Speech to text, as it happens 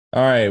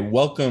All right,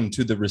 welcome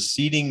to the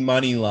Receding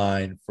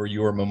Moneyline for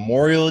your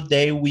Memorial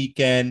Day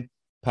weekend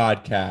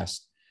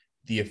podcast.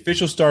 The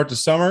official start to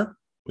summer.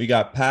 We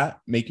got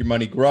Pat, Make Your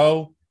Money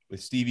Grow with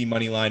Stevie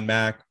Moneyline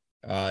Mac.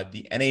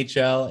 The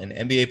NHL and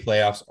NBA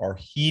playoffs are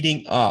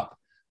heating up,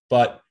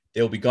 but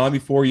they'll be gone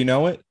before you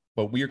know it.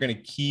 But we are going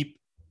to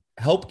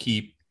help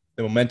keep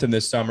the momentum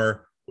this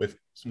summer with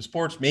some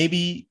sports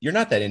maybe you're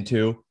not that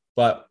into,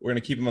 but we're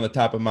going to keep them on the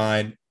top of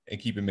mind and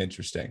keep them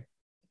interesting.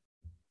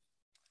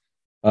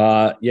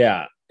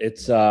 Yeah,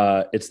 it's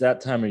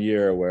that time of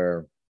year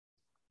where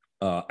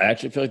I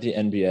actually feel like the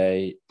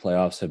NBA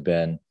playoffs have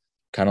been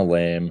kind of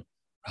lame.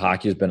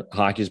 Hockey's been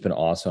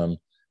awesome,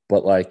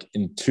 but like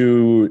in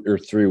 2 or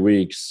 3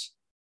 weeks,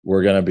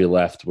 we're gonna be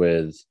left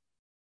with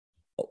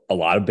a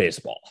lot of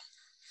baseball.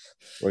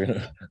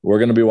 We're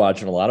gonna be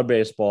watching a lot of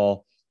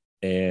baseball,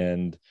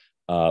 and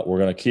we're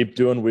gonna keep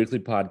doing weekly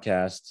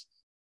podcasts.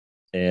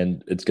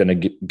 And it's going to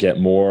get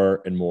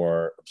more and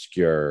more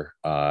obscure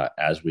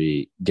as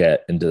we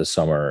get into the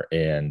summer.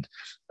 And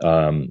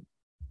the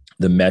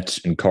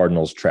Mets and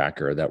Cardinals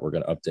tracker that we're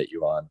going to update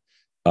you on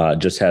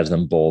just has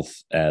them both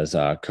as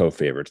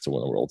co-favorites to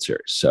win the World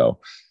Series. So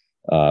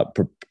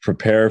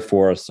prepare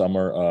for a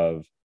summer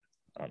of,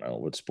 I don't know,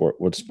 what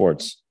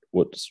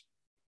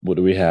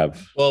do we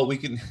have? Well, we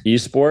can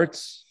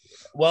esports.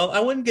 Well, I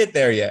wouldn't get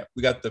there yet.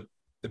 We got the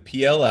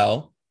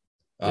PLL.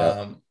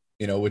 Yep.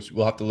 Which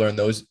we'll have to learn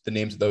the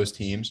names of those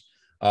teams.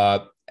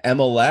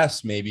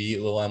 MLS, maybe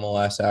a little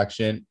MLS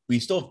action. We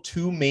still have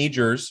 2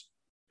 majors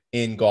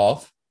in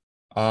golf.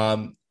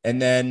 And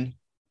then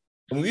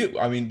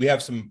we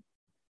have some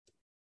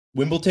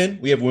Wimbledon.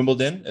 We have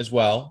Wimbledon as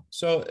well.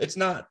 So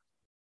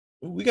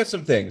we got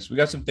some things. We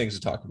got some things to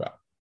talk about.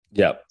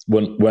 Yeah.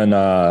 When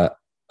we're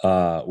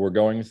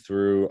going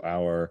through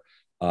our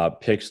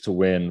picks to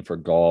win for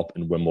golf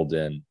and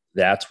Wimbledon,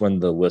 that's when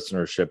the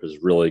listenership is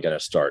really going to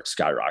start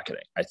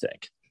skyrocketing. I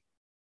think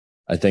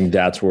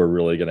that's where we're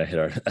really going to hit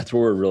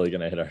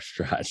our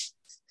stride.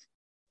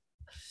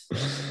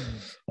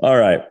 All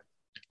right.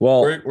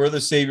 Well, we're the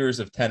saviors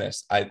of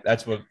tennis.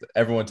 That's what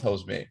everyone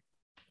tells me.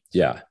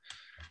 Yeah.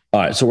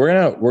 All right. So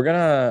we're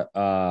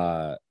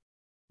gonna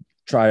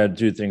try to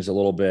do things a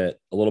little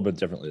bit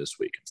differently this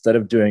week. Instead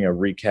of doing a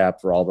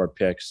recap for all of our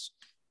picks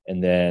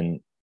and then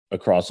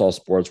across all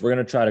sports, we're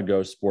going to try to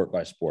go sport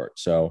by sport.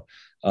 So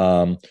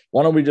why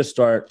don't we just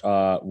start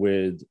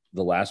with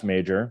the last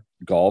major,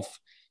 golf.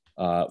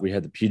 We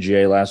had the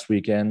PGA last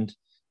weekend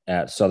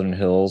at Southern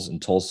Hills in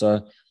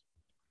Tulsa.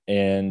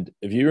 And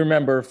if you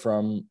remember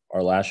from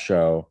our last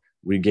show,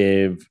 we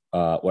gave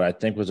what I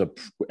think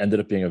ended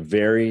up being a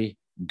very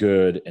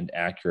good and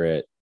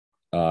accurate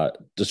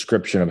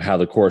description of how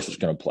the course was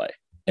going to play.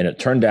 And it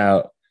turned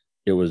out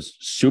it was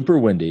super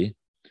windy.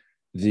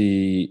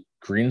 The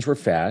greens were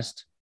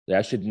fast. They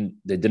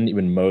didn't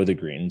even mow the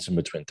greens in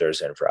between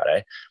Thursday and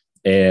Friday.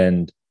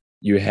 And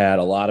you had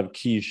a lot of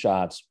key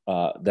shots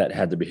that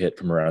had to be hit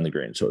from around the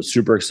green. So it was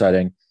super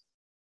exciting.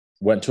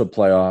 Went to a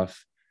playoff.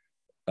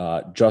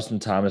 Justin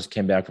Thomas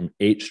came back from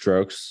 8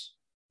 strokes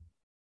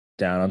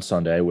down on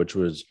Sunday, which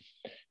was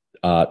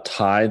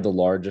tied the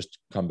largest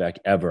comeback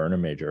ever in a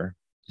major.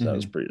 So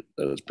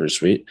that was pretty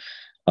sweet.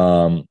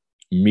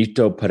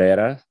 Mito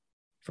Pereira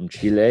from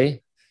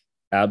Chile,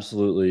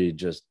 absolutely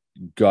just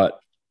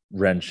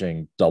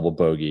gut-wrenching double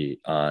bogey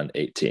on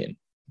 18.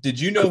 Did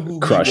you know who he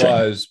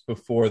was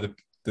before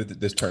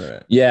this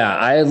tournament? Yeah,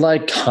 I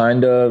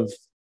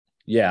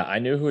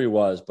knew who he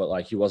was,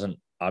 but he wasn't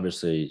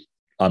obviously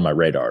on my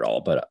radar at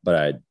all. But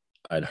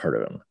I'd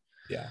heard of him.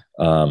 Yeah.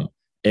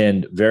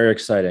 And very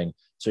exciting.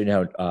 So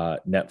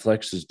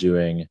Netflix is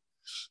doing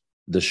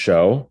the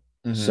show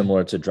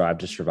similar to Drive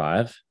to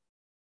Survive.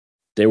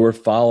 They were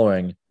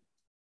following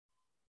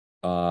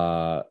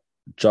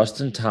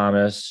Justin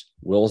Thomas,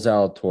 Will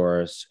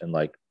Zalatoris, and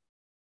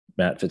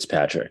Matt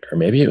Fitzpatrick, or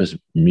maybe it was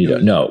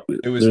Mito.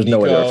 There's no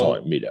way they were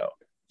following Mito.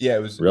 Yeah,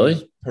 it was really it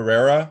was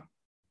Pereira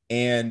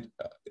and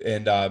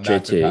Matt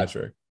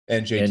Fitzpatrick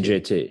and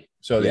JT.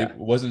 So it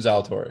wasn't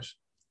Zalatoris.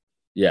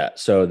 Yeah.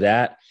 So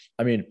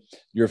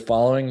you're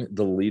following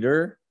the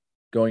leader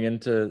going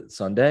into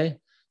Sunday,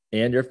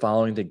 and you're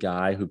following the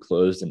guy who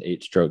closed an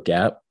 8-stroke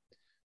gap.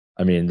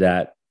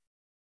 That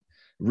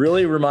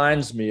really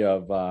reminds me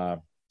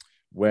of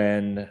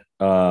when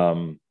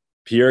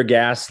Pierre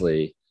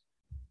Gasly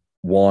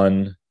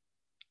won.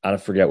 I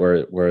don't forget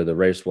where the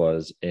race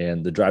was,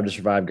 and the Drive to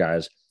Survive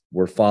guys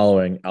were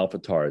following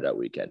AlphaTauri that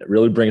weekend. It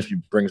really brings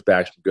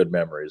back some good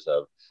memories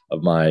of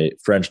my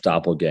French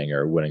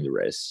doppelganger winning the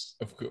race.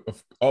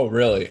 Oh,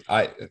 really?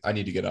 I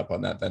need to get up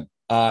on that then.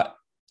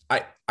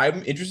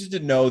 I'm interested to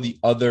know the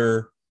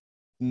other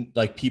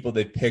people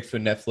they picked for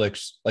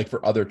Netflix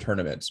for other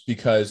tournaments,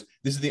 because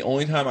this is the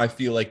only time I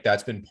feel like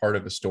that's been part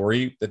of a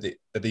story that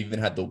they even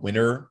had the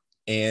winner.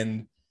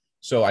 And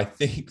so I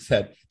think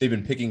that they've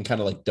been picking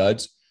kind of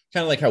duds,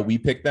 kind of like how we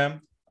pick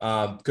them.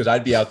 Because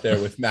I'd be out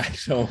there with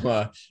Maximo,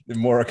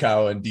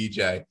 Morikawa, and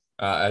DJ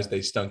as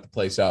they stunk the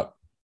place up.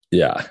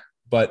 Yeah.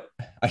 But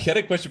I had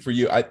a question for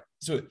you.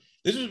 So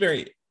this was a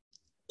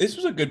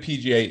good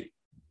PGA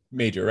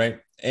major, right?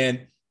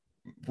 And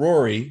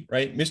Rory,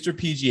 right, Mr.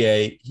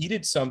 PGA, he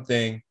did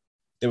something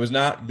that was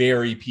not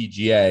very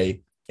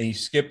PGA, and he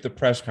skipped the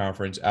press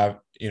conference,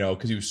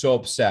 because he was so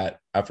upset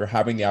after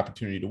having the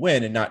opportunity to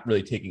win and not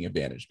really taking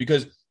advantage,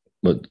 because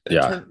that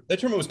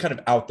tournament was kind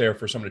of out there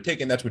for someone to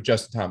take, and that's what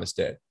Justin Thomas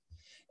did.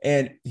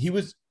 And he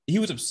was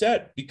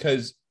upset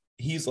because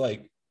he's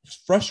like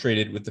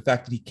frustrated with the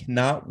fact that he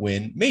cannot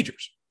win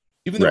majors,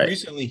 even though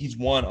recently he's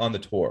won on the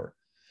tour.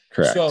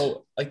 Correct.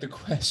 So like the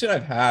question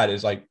I've had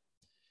is like,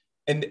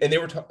 and they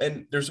were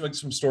and there's like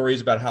some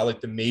stories about how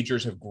like the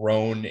majors have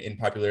grown in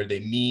popularity.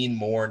 They mean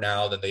more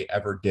now than they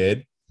ever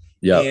did.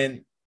 Yeah.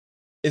 And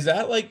is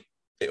that like,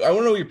 I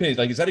want to know what your opinion is.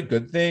 Like, is that a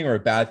good thing or a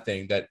bad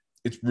thing that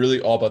it's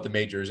really all about the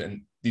majors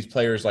and these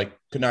players like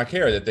could not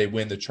care that they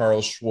win the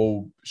Charles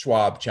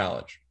Schwab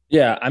Challenge?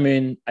 Yeah, I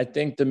mean, I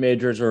think the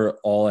majors are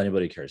all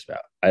anybody cares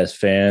about as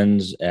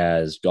fans,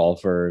 as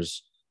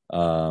golfers.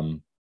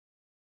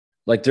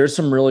 Like there's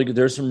some really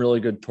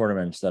good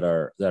tournaments that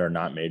are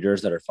not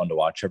majors that are fun to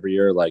watch every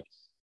year. Like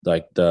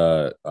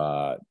the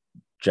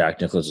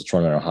Jack Nicklaus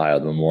tournament in Ohio,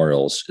 the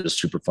Memorials is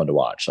super fun to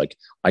watch. Like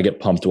I get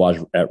pumped to watch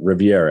at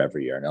Riviera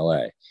every year in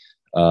LA.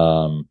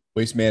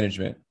 Waste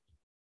management,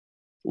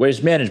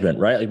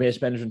 right? Like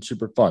waste management,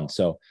 super fun.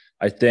 So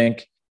I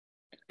think,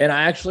 and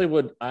I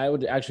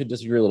would actually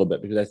disagree a little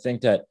bit, because I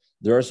think that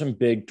there are some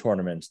big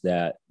tournaments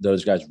that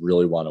those guys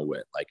really want to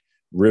win. Like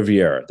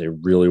Riviera, they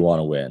really want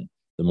to win.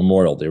 The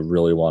Memorial, they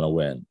really want to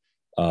win.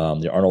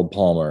 The Arnold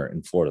Palmer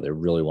in Florida, they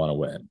really want to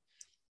win.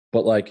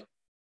 But like,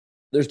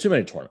 there's too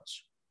many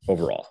tournaments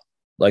overall.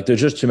 Like,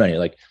 there's just too many.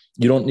 Like,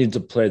 you don't need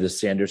to play the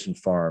Sanderson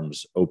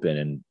Farms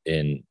Open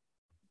in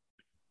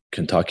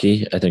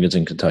Kentucky. I think it's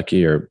in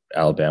Kentucky or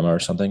Alabama or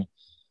something.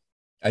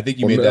 I think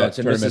you made that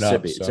tournament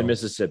up. It's in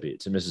Mississippi.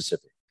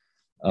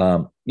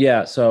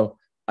 Yeah. So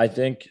I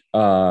think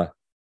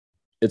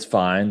it's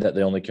fine that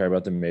they only care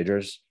about the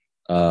majors.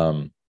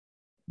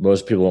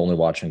 Most people are only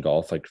watching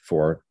golf like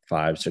 4,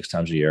 5, 6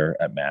 times a year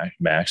at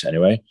max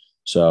anyway.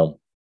 So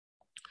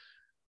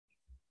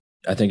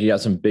I think you got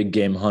some big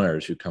game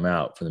hunters who come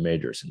out for the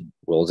majors, and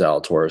Will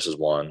Zalatoris is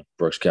one.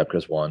 Brooks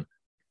Koepka's one.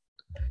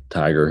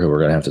 Tiger, who we're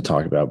going to have to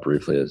talk about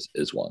briefly,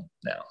 is one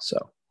now.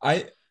 So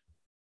I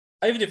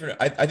have a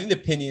different, I think the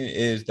opinion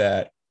is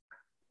that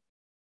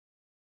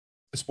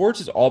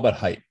sports is all about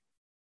hype.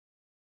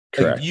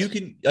 Correct.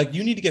 Like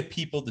you need to get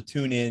people to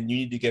tune in. You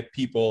need to get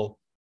people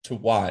to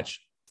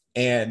watch.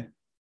 And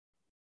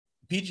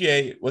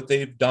PGA, what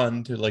they've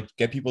done to like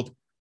get people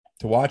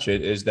to watch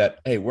it is that,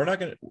 hey,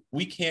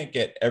 we can't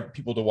get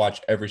people to watch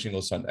every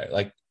single Sunday.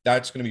 Like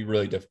that's going to be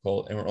really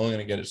difficult. And we're only going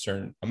to get a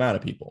certain amount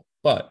of people,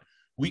 but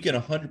we can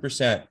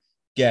 100%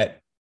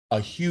 get a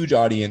huge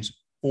audience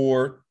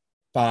 4,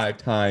 5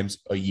 times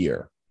a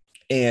year.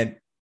 And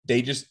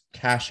they just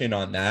cash in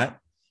on that.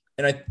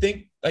 And I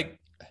think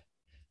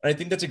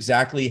that's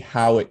exactly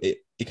how it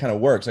kind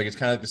of works. Like it's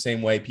kind of like the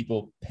same way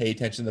people pay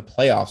attention to the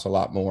playoffs a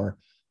lot more.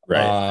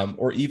 Right.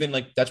 Or even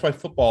like, that's why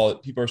football,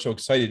 people are so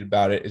excited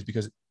about it, is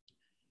because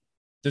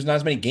there's not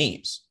as many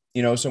games,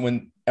 so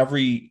when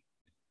every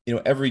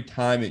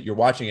time that you're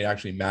watching it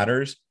actually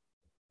matters.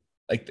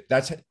 Like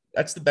that's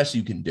the best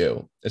you can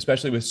do,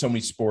 especially with so many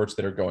sports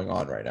that are going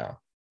on right now.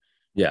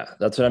 Yeah.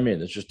 That's what I mean.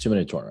 There's just too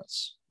many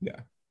tournaments. Yeah.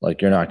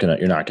 Like you're not going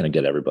to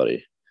get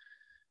everybody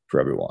for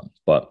everyone,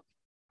 but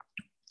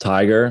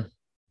Tiger,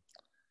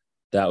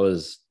 that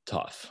was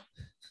tough.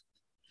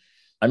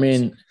 I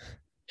mean,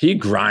 he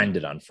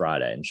grinded on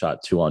Friday and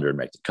shot 200 to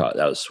make the cut.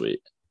 That was sweet.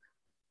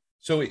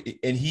 So,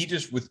 and he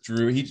just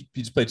withdrew. He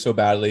just played so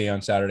badly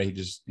on Saturday.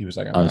 He was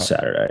like, I'm out.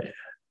 Saturday.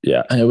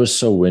 Yeah. And it was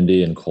so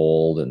windy and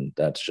cold, and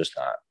it's just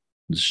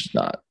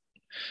not.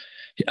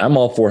 I'm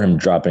all for him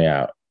dropping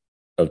out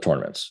of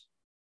tournaments.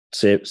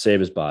 Save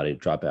his body,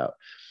 drop out.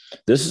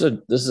 This is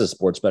a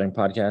sports betting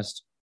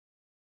podcast,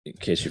 in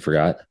case you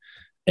forgot.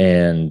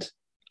 And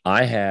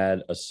I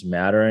had a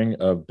smattering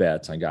of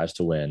bets on guys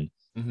to win.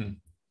 Mm-hmm.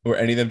 Were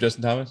any of them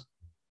Justin Thomas?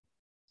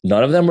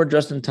 None of them were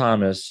Justin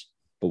Thomas,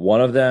 but one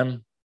of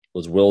them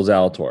was Will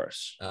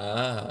Zalatoris.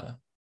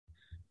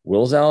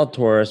 Will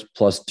Zalatoris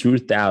plus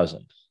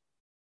 2,000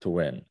 to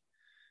win.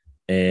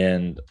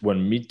 And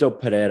when Mito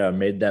Pereira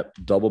made that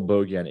double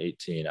bogey on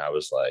 18, I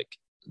was like,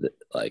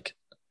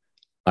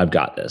 I've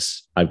got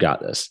this. And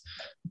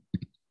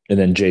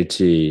then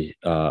JT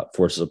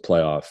forces a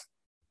playoff,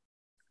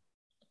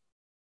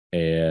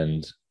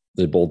 and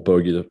they both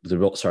birdied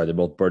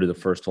the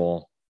first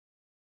hole,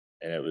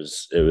 and it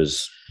was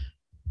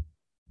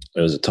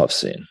a tough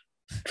scene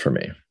for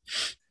me.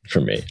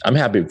 I'm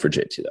happy for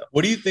JT though.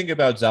 What do you think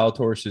about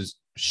Zalatoris's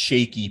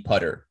shaky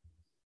putter?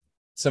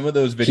 Some of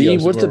those videos. He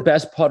was the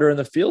best putter in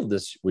the field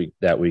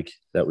that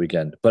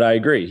weekend. But I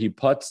agree, he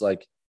putts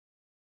like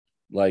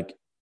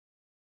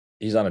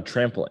he's on a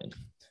trampoline.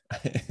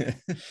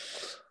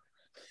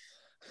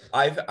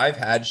 I've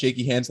had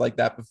shaky hands like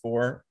that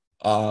before.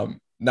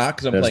 Not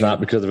because I'm playing. Not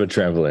because of a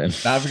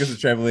trampoline. Not because of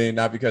trampoline.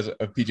 Not because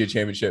of PGA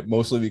Championship.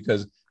 Mostly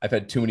because I've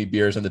had too many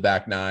beers on the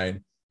back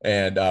nine,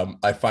 and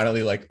I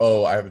finally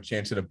I have a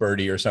chance at a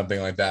birdie or something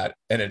like that,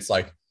 and it's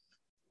like,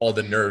 all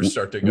the nerves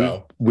start to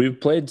go. We've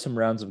played some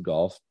rounds of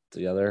golf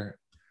together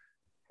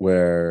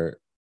where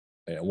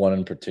one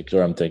in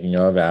particular I'm thinking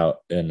of out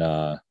in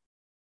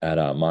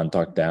at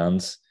Montauk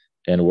Downs,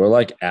 and we're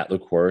like at the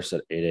course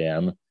at 8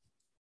 a.m.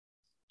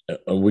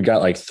 We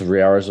got like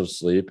 3 hours of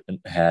sleep and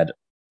had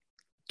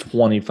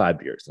 25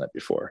 beers the night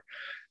before.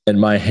 And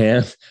my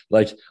hand,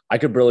 like I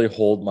could barely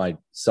hold my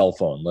cell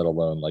phone, let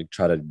alone like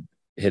try to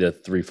hit a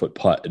 3-foot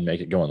putt and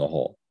make it go in the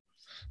hole.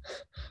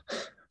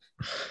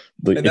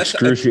 Like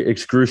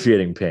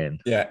excruciating pain.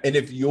 Yeah. And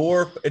if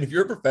you're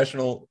a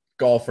professional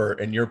golfer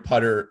and your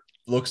putter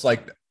looks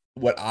like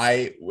what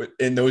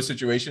in those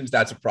situations,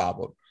 that's a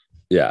problem.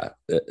 Yeah,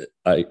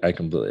 I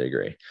completely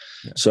agree.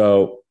 Yeah.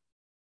 So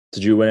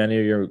did you win any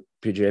of your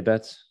PGA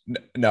bets?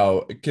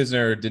 No,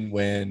 Kisner didn't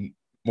win.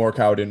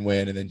 Morikawa didn't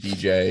win. And then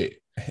DJ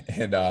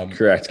and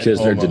correct.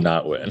 Kisner did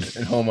not win.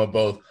 And Homa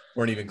both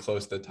weren't even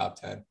close to the top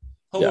 10.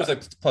 Homa was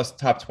like plus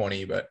top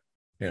 20, but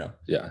Yeah.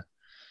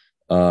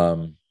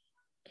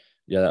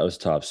 Yeah, that was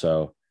tough.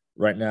 So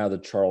right now the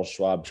Charles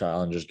Schwab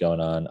challenge is going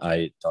on.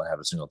 I don't have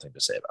a single thing to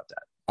say about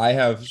that.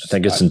 I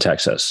think it's in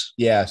Texas.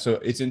 Yeah, so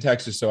it's in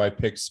Texas. So I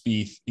picked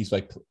Spieth. He's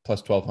like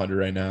plus 1,200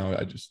 right now.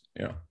 I just,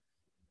 okay.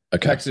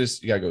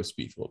 Texas, you gotta go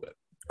Spieth a little bit.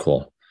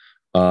 Cool.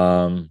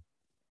 All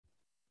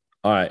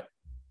right.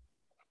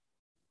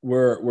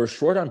 We're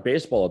short on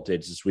baseball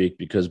updates this week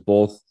because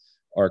both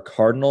our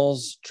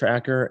Cardinals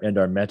tracker and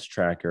our Mets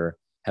tracker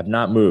have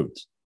not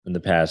moved in the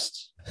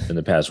past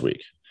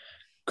week.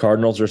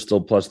 Cardinals are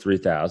still plus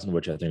 3,000,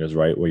 which I think is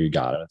right where you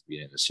got it at the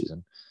beginning of the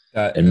season.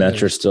 And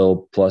Mets are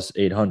still plus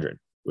 800,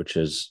 which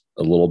is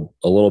a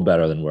little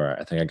better than where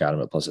I think I got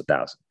them at plus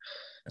 1,000.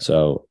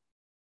 So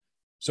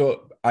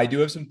I do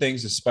have some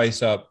things to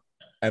spice up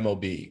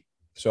MLB.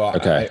 So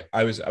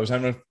I was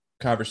having a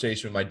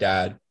conversation with my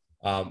dad,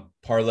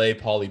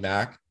 Paulie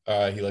Mac.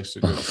 He likes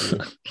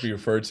to be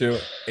referred to,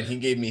 and he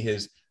gave me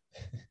his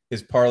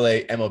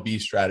parlay MLB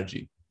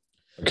strategy.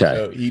 Okay.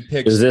 So he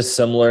picks. Is this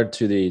similar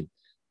to the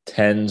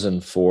 10s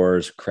and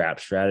 4s crap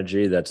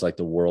strategy? That's like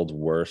the world's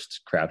worst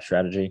crap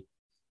strategy.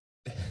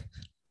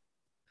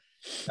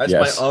 That's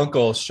my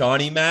uncle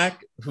Shawnee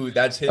Mac,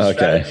 that's his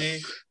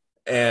strategy,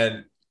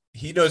 and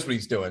he knows what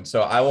he's doing.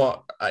 So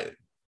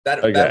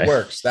that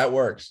works. That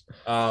works.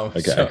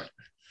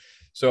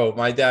 So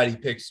my dad, he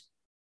takes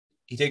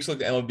a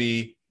look at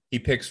MLB. He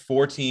picks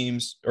 4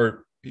 teams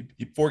or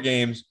 4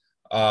 games.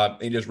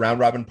 And he does round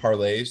robin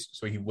parlays.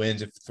 So he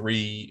wins if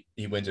 3,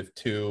 he wins if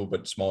 2,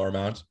 but smaller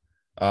amounts.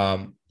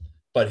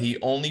 But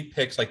he only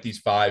picks like these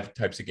 5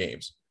 types of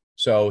games.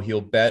 So he'll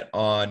bet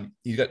on,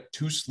 he's got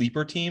 2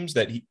 sleeper teams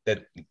that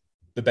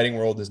the betting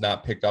world has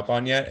not picked up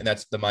on yet. And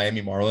that's the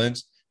Miami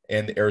Marlins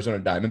and the Arizona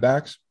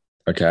Diamondbacks.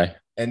 Okay.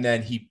 And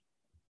then he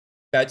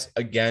bets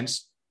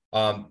against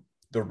the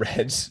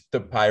Reds, the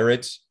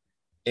Pirates,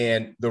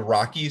 and the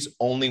Rockies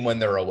only when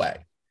they're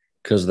away.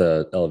 Because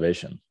the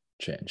elevation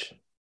change.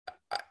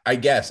 I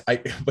guess.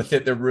 But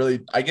they're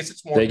really, I guess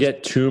it's more. They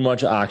get too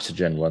much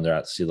oxygen when they're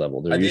at sea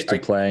level. They're used to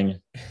playing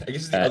I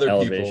guess at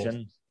elevation.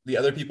 People, the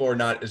other people are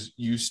not as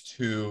used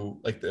to,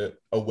 like the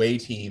away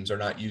teams are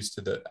not used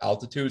to the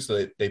altitude.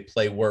 So they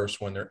play worse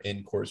when they're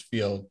in Coors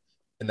Field.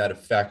 And that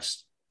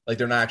affects, like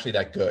they're not actually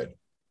that good.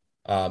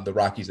 The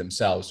Rockies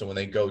themselves. So when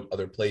they go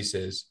other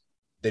places,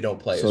 they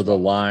don't play. So the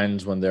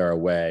lines when they're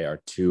away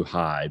are too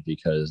high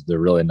because they're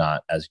really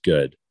not as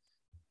good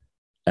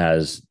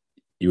as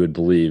you would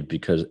believe,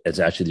 because it's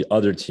actually the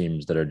other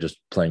teams that are just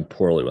playing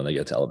poorly when they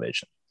get to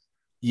elevation.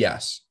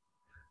 Yes.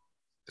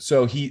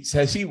 So he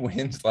says he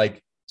wins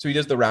so he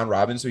does the round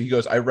robin. So he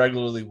goes, I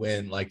regularly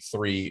win like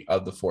 3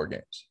 of the 4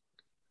 games.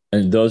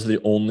 And those are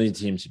the only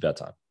teams he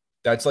bets on.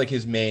 That's like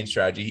his main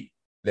strategy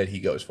that he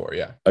goes for.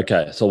 Yeah.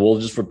 Okay. So we'll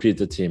just repeat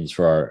the teams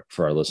for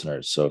our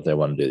listeners. So if they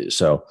want to do these.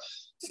 So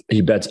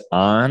he bets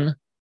on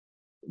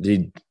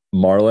the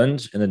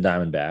Marlins and the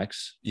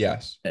Diamondbacks.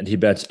 Yes. And he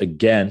bets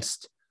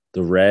against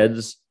the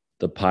Reds,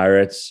 the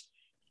Pirates,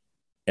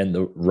 and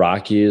the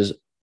Rockies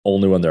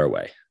only when they're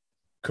away.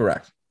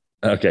 Correct.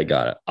 Okay,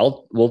 got it.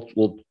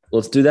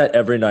 Let's do that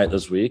every night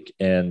this week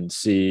and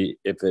see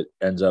if it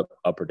ends up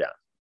or down.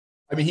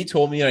 I mean, he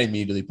told me and I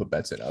immediately put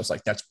bets in. I was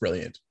like, that's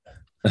brilliant.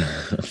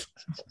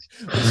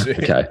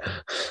 Okay.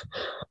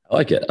 I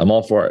like it. I'm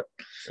all for it.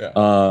 Yeah.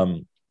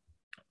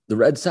 The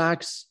Red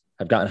Sox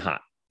have gotten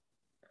hot.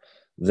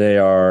 They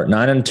are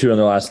 9-2 in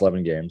their last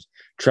 11 games.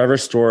 Trevor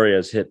Story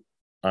has hit,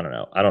 I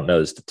don't know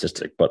the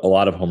statistic, but a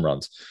lot of home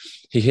runs.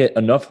 He hit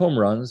enough home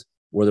runs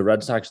where the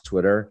Red Sox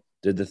Twitter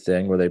did the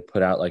thing where they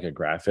put out like a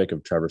graphic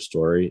of Trevor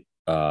Story,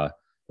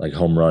 like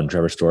home run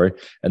Trevor Story.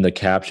 And the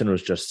caption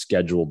was just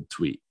scheduled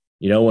tweet.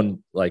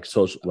 When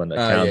when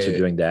accounts are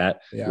doing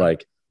that,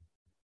 like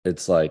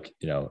it's like,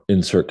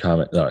 insert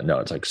comment. No,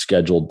 it's like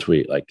scheduled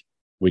tweet. Like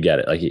we get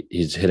it. Like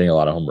he's hitting a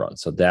lot of home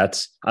runs. So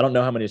I don't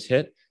know how many he's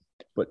hit,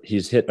 but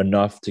he's hit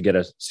enough to get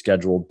a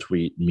scheduled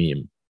tweet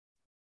meme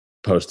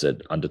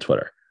posted onto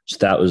Twitter.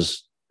 So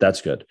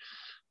that's good.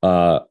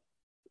 The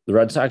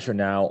Red Sox are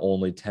now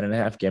only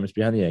 10.5 games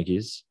behind the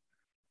Yankees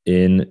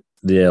in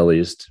the AL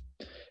East,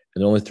 and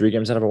they're only 3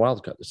 games out of a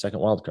wild card, the second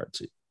wild card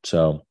seat.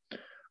 So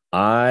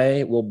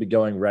I will be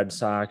going Red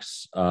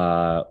Sox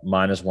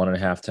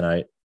 -1.5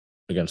 tonight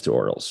against the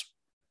Orioles.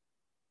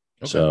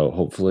 Okay. So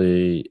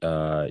hopefully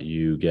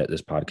you get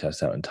this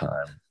podcast out in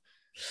time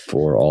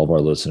for all of our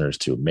listeners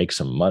to make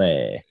some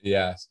money.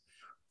 Yes.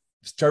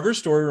 Trevor's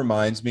story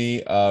reminds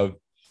me of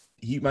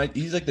he's like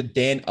the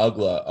Dan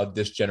Uggla of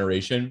this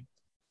generation.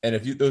 And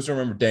if those who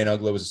remember, Dan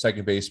Uggla was a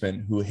second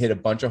baseman who hit a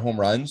bunch of home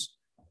runs,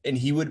 and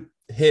he would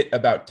hit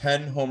about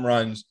 10 home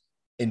runs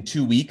in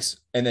 2 weeks.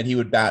 And then he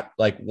would bat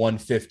like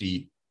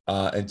 150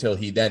 until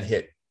he then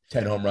hit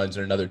 10 home runs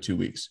in another 2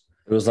 weeks.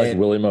 It was like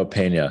Willie Mo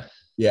Pena.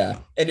 Yeah.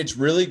 And it's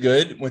really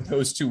good when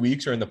those 2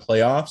 weeks are in the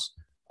playoffs.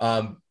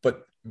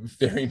 But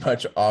very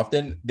much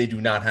often they do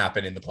not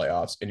happen in the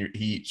playoffs, and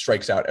he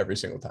strikes out every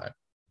single time.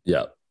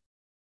 Yeah.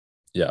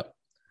 Yeah.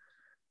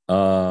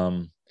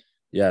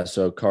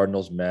 So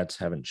Cardinals, Mets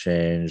haven't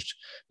changed.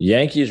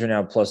 Yankees are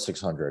now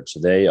 +600. So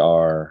they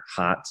are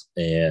hot,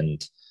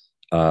 and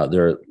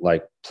they're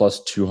like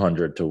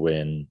 +200 to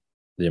win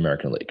the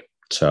American League.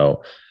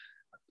 So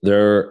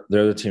they're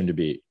the team to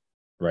beat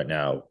right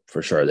now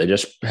for sure. They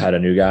just had a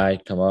new guy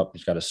come up.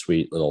 He's got a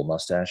sweet little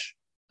mustache.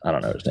 I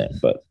don't know his name,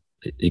 but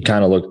he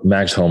kind of looked.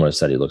 Max Homa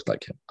said he looked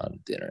like him on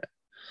the internet.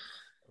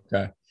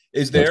 Okay,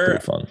 is there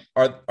fun?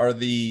 Are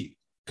the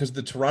because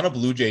the Toronto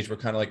Blue Jays were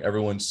kind of like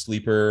everyone's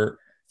sleeper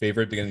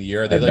favorite at the beginning of the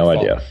year. I have no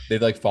idea.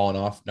 They've like fallen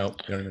off. Nope,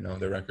 you don't even know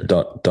their record.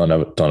 Don't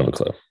have a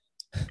clue.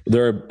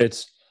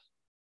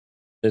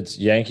 It's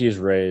Yankees,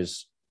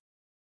 Rays,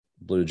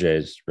 Blue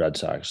Jays, Red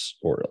Sox,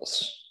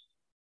 Orioles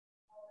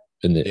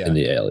in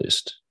the AL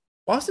East.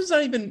 Boston's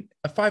not even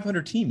a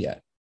 500 team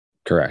yet.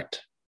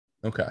 Correct.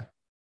 Okay.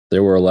 They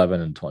were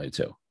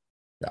 11-22.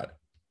 Got it.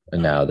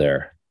 And now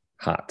they're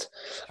hot.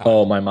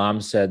 Oh, my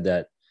mom said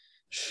that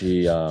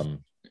she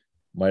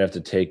might have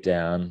to take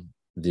down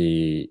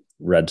the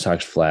Red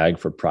Sox flag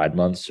for Pride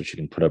Month so she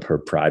can put up her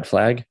Pride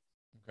flag.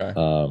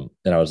 Okay.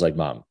 And I was like,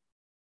 Mom,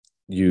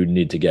 you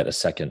need to get a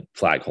second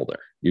flag holder.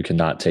 You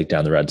cannot take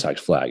down the Red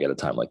Sox flag at a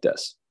time like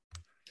this.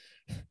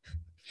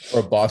 Or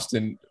a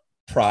Boston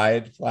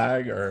Pride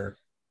flag, or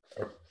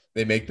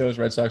they make those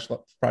Red Sox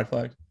Pride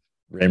flags?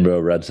 Rainbow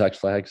Red Sox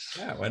flags.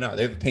 Yeah, why not?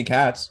 They have pink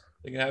hats.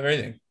 They can have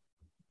everything.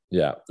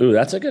 Yeah. Ooh,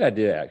 that's a good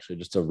idea, actually.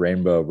 Just a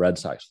rainbow Red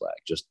Sox flag.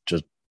 Just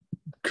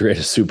create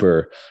a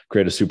super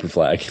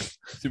flag.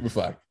 Super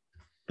flag.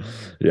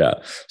 Yeah.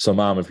 So,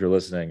 Mom, if you're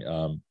listening,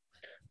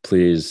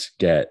 please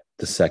get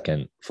the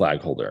second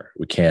flag holder.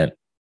 We can't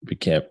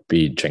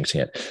be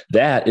jinxing it.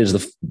 That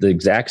is the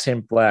exact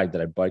same flag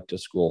that I biked to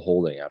school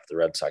holding after the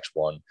Red Sox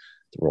won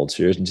the World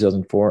Series in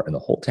 2004, and the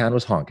whole town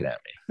was honking at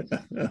me.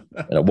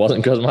 And it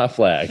wasn't because of my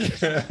flag.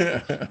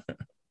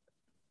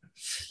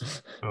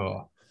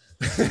 Oh,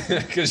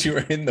 because you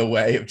were in the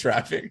way of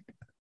traffic.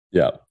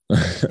 Yeah.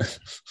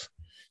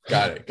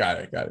 Got it.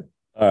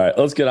 All right,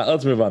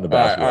 let's move on to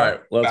basketball. All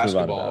right. Let's move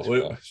on to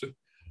basketball.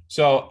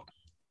 So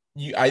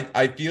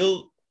I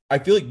feel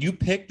like you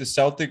picked the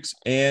Celtics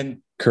and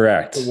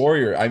correct the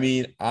Warrior. I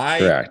mean,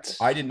 correct.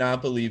 I did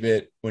not believe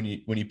it when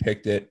you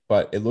picked it,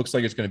 but it looks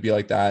like it's going to be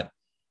like that.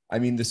 I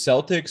mean, the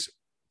Celtics,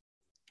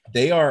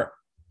 they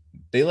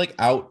like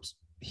out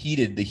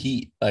heated the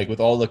Heat, like with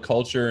all the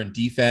culture and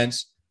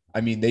defense.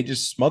 I mean, they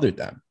just smothered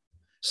them.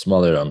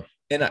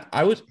 And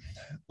I was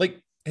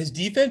like, has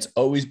defense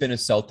always been a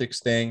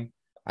Celtics thing?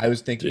 I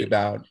was thinking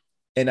about,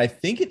 and I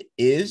think it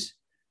is,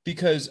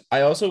 because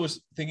I also was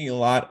thinking a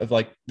lot of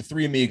like the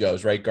three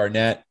amigos, right?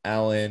 Garnett,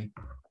 Allen,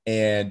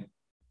 and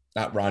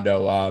not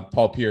Rondo,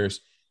 Paul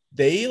Pierce.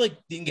 They like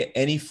didn't get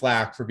any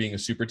flack for being a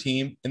super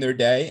team in their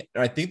day.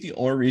 And I think the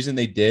only reason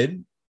they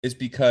did is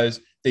because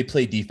they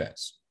play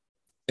defense.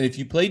 And if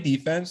you play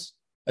defense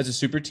as a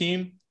super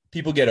team,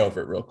 people get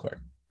over it real quick.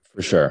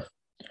 For sure.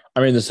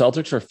 I mean, the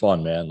Celtics are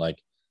fun, man. Like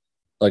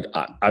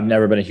I've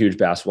never been a huge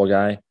basketball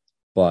guy,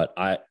 but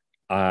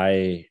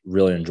I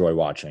really enjoy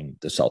watching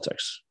the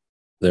Celtics.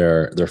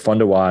 They're fun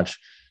to watch.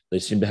 They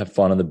seem to have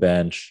fun on the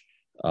bench.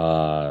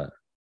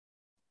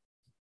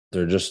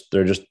 They're just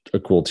a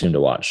cool team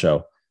to watch.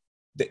 So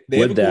they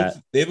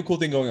have a cool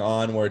thing going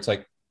on where it's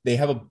like they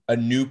have a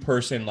new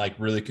person like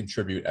really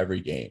contribute every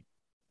game.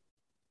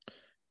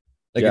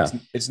 Like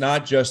it's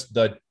not just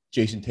the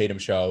Jason Tatum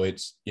show.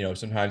 It's,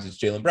 sometimes it's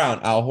Jaylen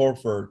Brown, Al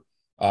Horford,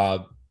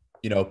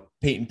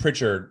 Peyton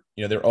Pritchard.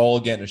 They're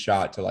all getting a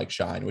shot to like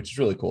shine, which is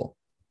really cool.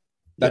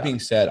 That being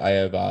said, I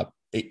have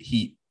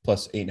Heat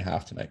plus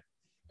 8.5 tonight.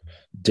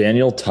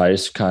 Daniel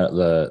Tice, kind of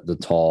the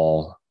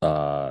tall.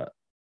 I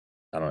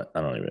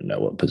don't even know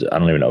what position. I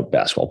don't even know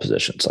basketball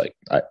positions. Like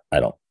I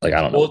don't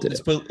know. Well,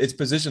 it's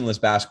positionless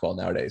basketball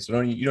nowadays.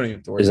 So you don't even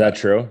have to worry. Is that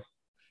true?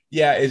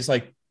 Yeah, it's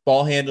like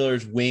ball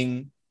handlers,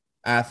 wing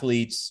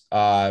athletes,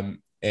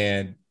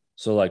 and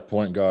so like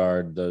point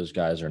guard. Those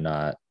guys are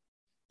not.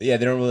 Yeah,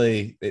 they don't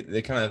really.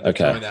 They kind of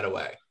throwing that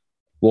away.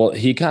 Well,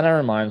 he kind of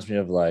reminds me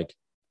of like,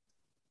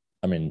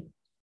 I mean,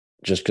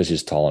 just because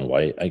he's tall and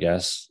white, I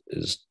guess,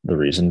 is the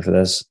reason for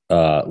this.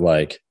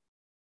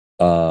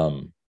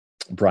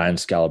 Brian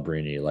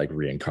Scalabrine, like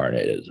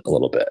reincarnated a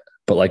little bit,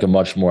 but like a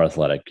much more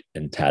athletic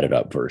and tatted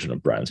up version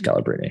of Brian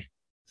Scalabrine.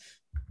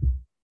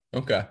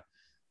 Okay.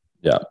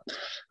 Yeah.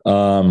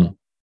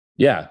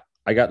 Yeah.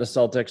 I got the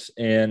Celtics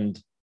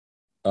and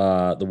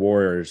the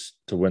Warriors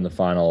to win the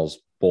finals,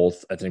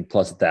 both, I think,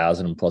 plus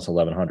 1,000 and plus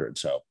 1,100.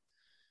 So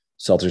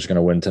Celtics are going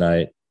to win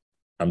tonight.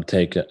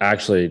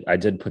 Actually, I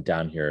did put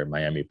down here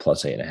Miami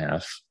plus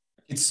 8.5.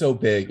 It's so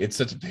big. It's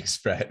such a big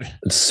spread.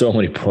 It's so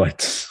many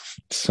points.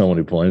 So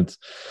many points.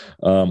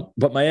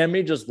 But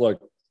Miami just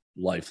looked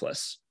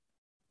lifeless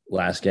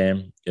last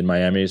game in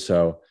Miami.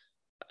 So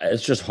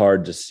it's just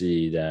hard to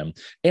see them.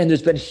 And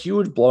there's been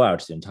huge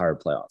blowouts the entire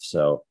playoffs.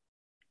 So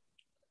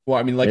Well,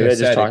 I mean, like maybe I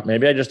said,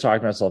 maybe I just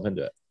talked myself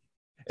into it.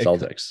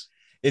 Celtics.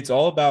 It's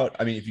all about,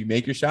 I mean, if you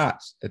make your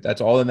shots,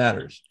 that's all that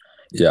matters.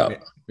 Yeah.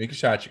 Make your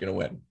shots, you're going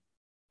to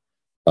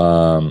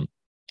win.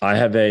 I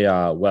have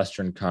a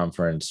Western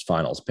Conference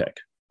Finals pick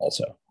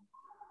also.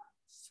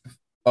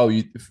 Oh,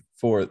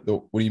 what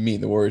do you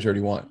mean? The Warriors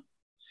already won.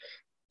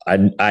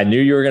 I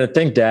knew you were going to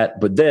think that,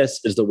 but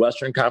this is the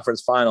Western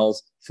Conference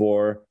Finals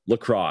for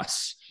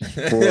lacrosse,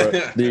 for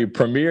the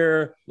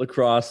Premier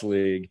Lacrosse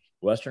League,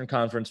 Western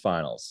Conference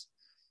Finals.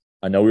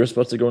 I know we were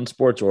supposed to go in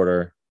sports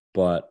order,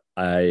 but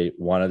I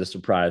wanted to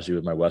surprise you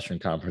with my Western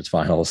Conference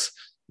Finals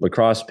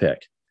lacrosse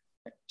pick.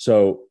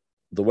 So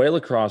the way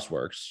lacrosse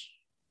works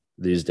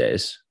these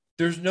days,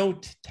 there's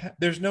no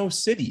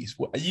cities.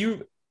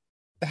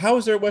 How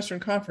is there a Western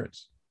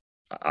Conference?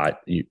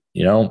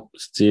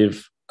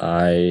 Steve,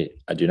 I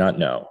do not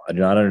know. I do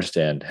not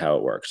understand how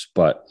it works,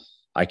 but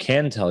I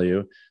can tell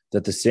you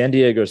that the San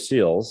Diego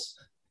Seals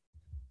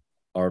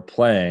are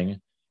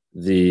playing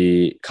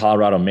the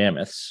Colorado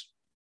Mammoths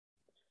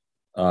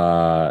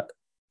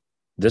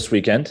this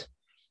weekend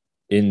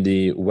in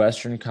the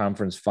Western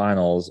Conference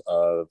Finals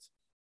of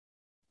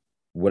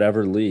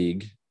whatever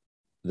league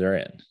they're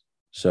in.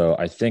 So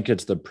I think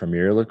it's the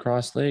Premier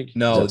Lacrosse League.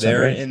 No,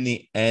 they're in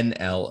the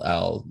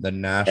NLL, the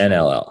National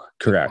NLL,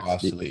 correct.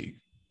 Lacrosse League.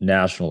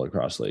 National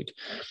Lacrosse League.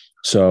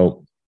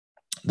 So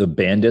the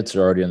Bandits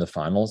are already in the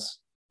finals.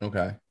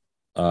 Okay.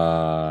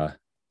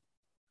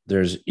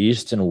 There's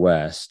East and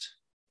West.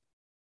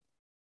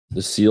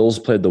 The Seals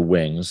played the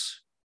Wings.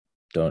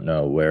 Don't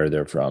know where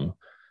they're from.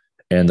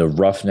 And the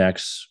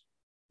Roughnecks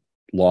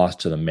lost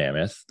to the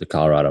Mammoth, the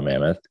Colorado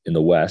Mammoth, in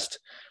the West.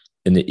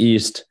 In the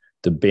East,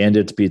 the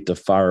Bandits beat the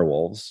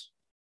Firewolves.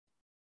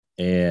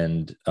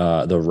 And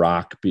the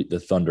Rock beat the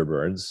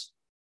Thunderbirds.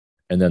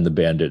 And then the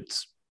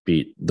Bandits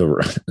beat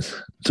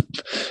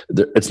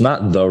it's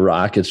not the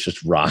Rock, it's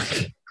just Rock.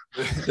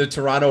 The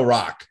Toronto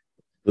Rock.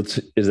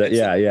 Is that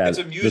yeah. It's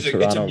a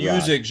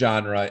music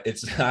genre.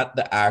 It's not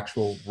the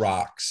actual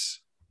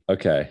Rocks.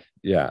 Okay.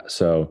 Yeah.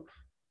 So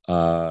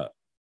the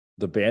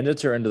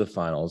Bandits are into the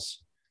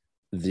finals.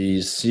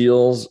 The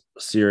Seals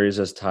series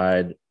is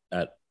tied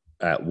at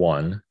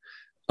 1.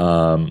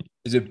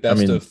 Is it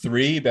best of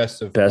 3?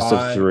 Best of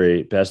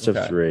 5? Best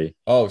of 3.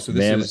 Oh, so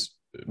this is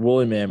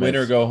Woolly Mammoths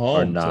winner go home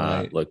are not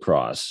tonight.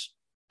 Lacrosse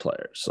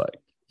players. Like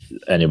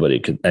anybody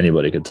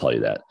could tell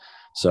you that.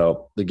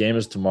 So the game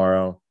is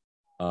tomorrow.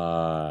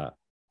 I've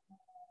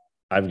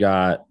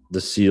got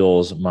the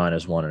Seals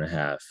minus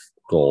 1.5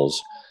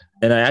 goals.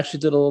 And I actually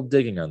did a little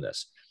digging on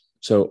this.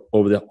 So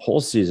over the whole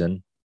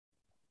season,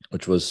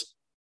 which was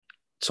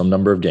some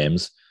number of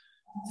games,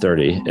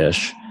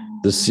 30-ish,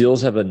 the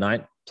Seals have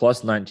a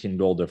plus 19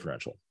 goal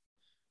differential.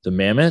 The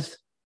Mammoth,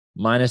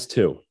 minus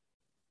 2.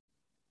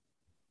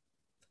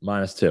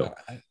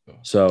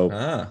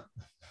 So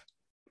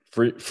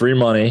free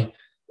money.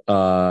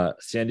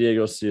 San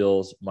Diego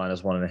Seals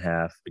minus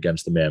 1.5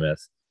 against the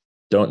Mammoth.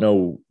 Don't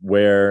know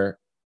where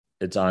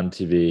it's on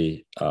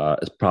TV.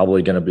 It's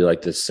probably going to be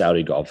like this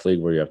Saudi Golf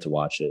League where you have to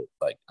watch it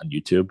like on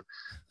YouTube.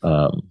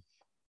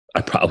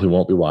 I probably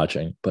won't be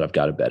watching, but I've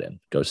got to bet in.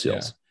 Go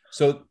Seals.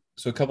 Yeah.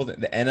 So a couple of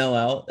the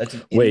NLL. That's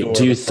an wait.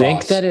 Do you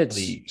think that it's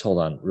league. Hold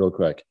on, real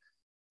quick.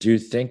 Do you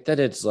think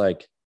that it's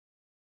like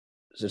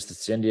just the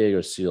San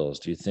Diego Seals?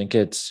 Do you think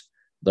it's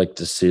like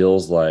the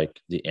Seals like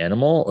the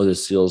animal or the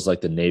Seals like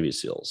the Navy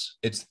Seals?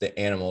 It's the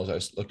animals. I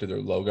looked at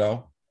their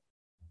logo.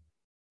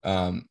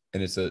 And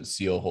it's a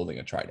seal holding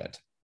a trident.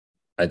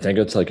 I think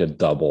it's like a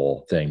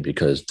double thing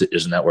because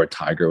isn't that where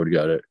Tiger would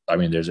go to? I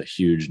mean, there's a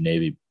huge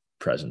Navy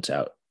presence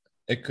out.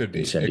 It could be.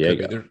 In San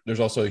Diego.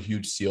 There's also a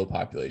huge seal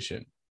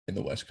population in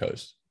the West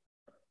Coast.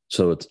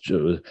 So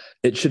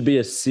it should be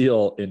a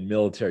seal in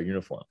military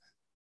uniform.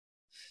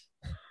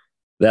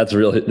 That's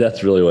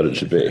really what it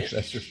should be.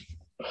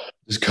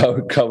 Just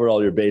cover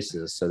all your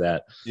bases so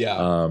that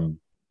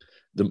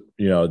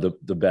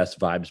the best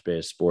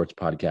vibes-based sports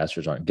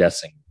podcasters aren't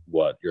guessing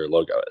what your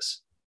logo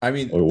is. I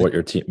mean, or what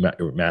your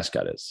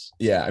mascot is.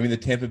 Yeah, I mean, the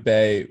Tampa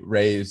Bay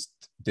Rays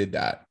did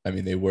that. I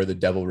mean, they were the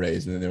Devil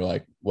Rays, and then they're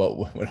like,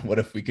 well, what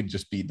if we could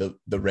just be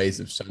the Rays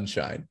of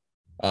Sunshine?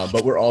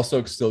 But we're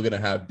also still going to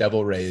have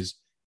Devil Rays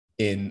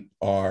in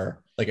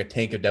our, like a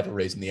tank of Devil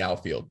Rays in the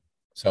outfield.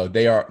 So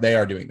they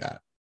are doing that.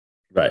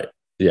 Right.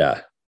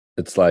 Yeah.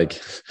 It's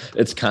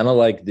kind of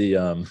like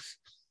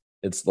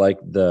it's like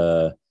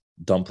the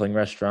dumpling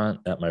restaurant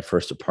at my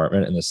first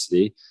apartment in the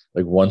city.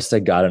 Like once they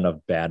got enough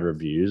bad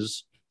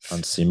reviews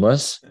on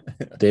Seamless,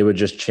 they would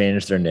just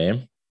change their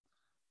name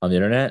on the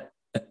internet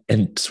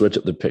and switch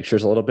up the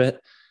pictures a little bit.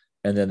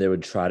 And then they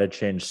would try to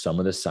change some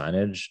of the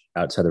signage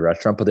outside the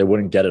restaurant, but they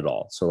wouldn't get it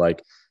all. So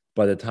like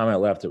by the time I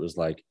left, it was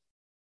like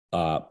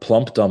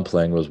plump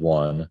dumpling was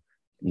one,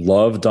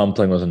 love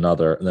dumpling was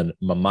another, and then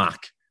mamak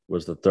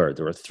was the third.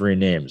 There were 3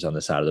 names on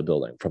the side of the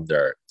building from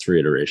their 3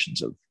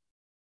 iterations of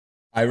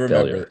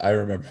failure. I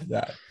remember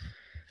that.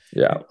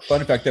 Yeah.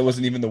 Fun fact, that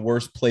wasn't even the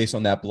worst place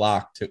on that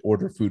block to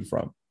order food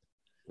from.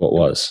 What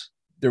was?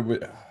 There was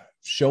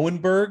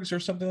Schoenberg's or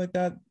something like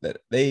that. That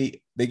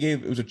they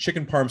gave, it was a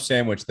chicken parm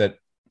sandwich that.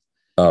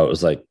 Oh, it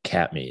was like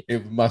cat meat.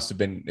 It must have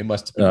been.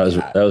 No,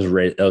 that was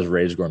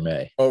Ray's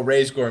Gourmet. Oh,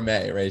 Ray's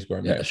Gourmet.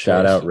 Yeah,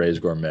 shout out Ray's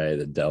Gourmet,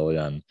 the deli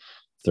on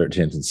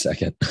 13th and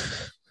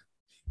 2nd.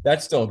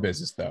 That's still in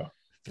business though.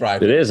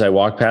 Thriving. It is. I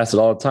walk past it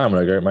all the time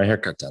when I get my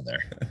haircut down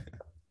there.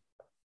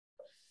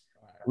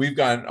 We've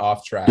gone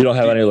off track. You don't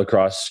have any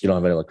lacrosse. You don't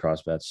have any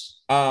lacrosse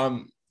bets.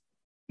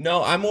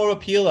 No, I'm more of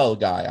a PLL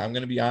guy. I'm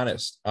going to be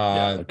honest.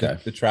 Okay.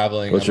 The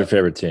traveling. What's your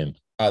favorite team?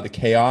 The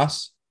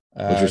Chaos.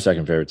 What's your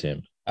second favorite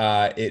team?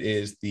 It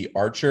is the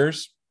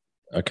Archers.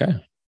 Okay.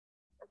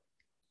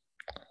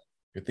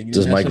 Good thing.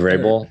 Does Mike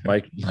Vrabel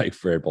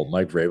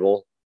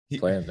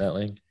play in that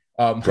league?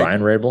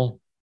 Brian Vrabel.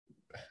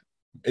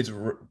 It's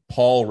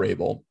Paul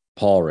Vrabel.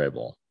 Paul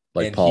Vrabel,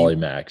 like Paulie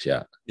Max.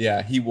 Yeah.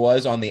 Yeah, he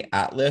was on the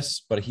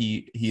Atlas, but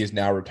he is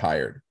now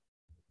retired.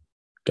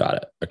 Got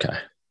it. Okay.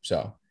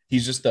 So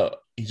he's just the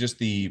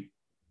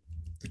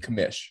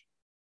commish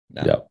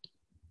now. Yep.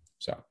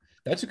 So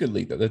that's a good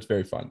league though. That's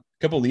very fun.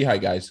 A couple of Lehigh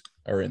guys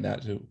are in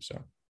that too.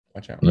 So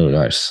watch out. Oh,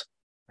 nice.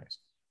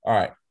 All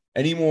right.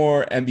 Any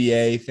more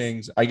NBA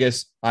things? I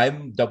guess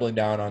I'm doubling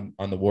down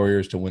on the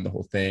Warriors to win the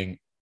whole thing.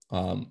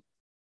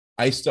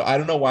 I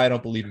don't know why I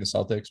don't believe in the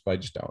Celtics, but I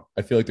just don't.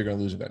 I feel like they're going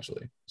to lose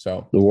eventually.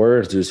 So the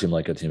Warriors do seem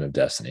like a team of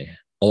destiny,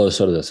 although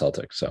so do the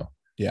Celtics. So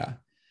yeah,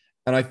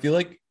 and I feel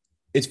like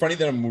it's funny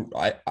that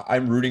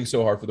I'm rooting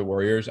so hard for the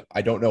Warriors.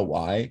 I don't know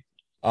why.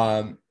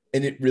 And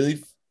it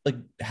really, like,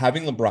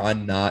 having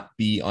LeBron not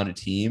be on a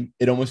team,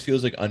 it almost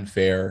feels like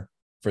unfair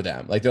for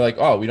them. Like they're like,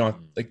 oh, we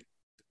don't, like,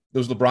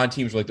 those LeBron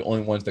teams are like the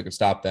only ones that can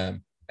stop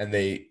them, and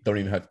they don't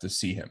even have to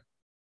see him.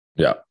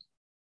 Yeah.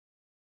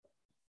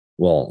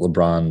 Well,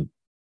 LeBron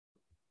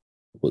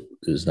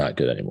is not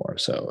good anymore,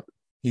 so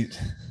he's.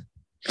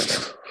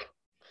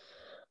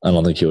 I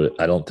don't think he would.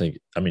 I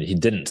mean, he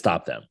didn't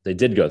stop them. They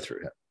did go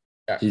through him.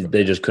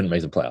 They just couldn't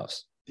make the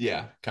playoffs.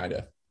 Yeah, kind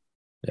of.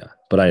 Yeah,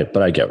 but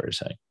I get what you're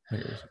saying.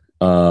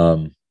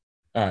 All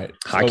right,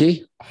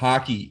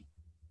 hockey.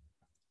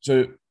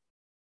 So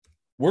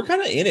we're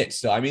kind of in it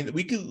still. I mean,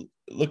 we could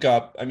look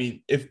up. I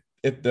mean, if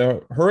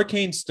the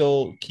Hurricanes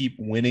still keep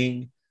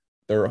winning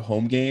their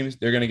home games,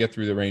 they're going to get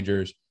through the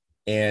Rangers.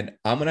 And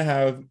I'm going to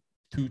have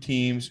 2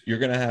 teams. You're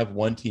going to have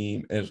 1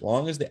 team. And as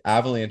long as the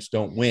Avalanche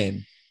don't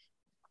win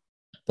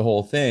the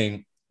whole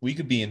thing, we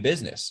could be in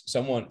business.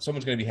 Someone's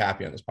going to be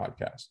happy on this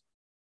podcast.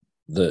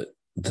 The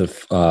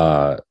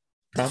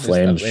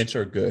Flames Avalanche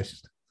are good.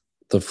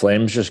 The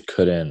Flames just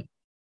couldn't.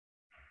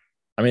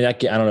 I mean, that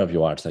game, I don't know if you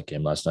watched that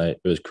game last night.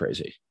 It was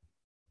crazy.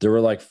 There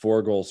were like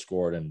 4 goals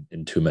scored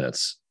in 2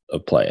 minutes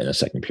of play in the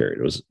second period.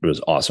 It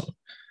was awesome.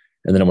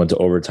 And then it went to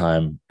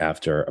overtime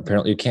after.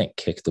 Apparently, you can't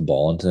kick the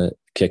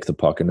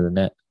puck into the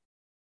net.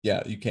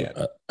 Yeah, you can't.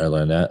 I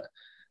learned that.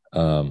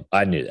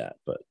 I knew that,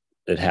 but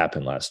it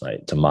happened last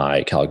night to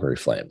my Calgary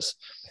Flames.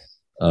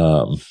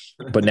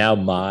 But now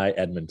my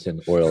Edmonton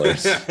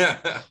Oilers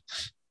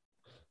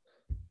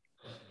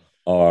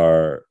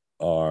are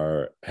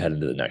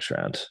heading to the next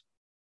round.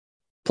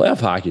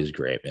 Playoff hockey is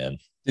great, man.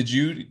 Did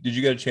you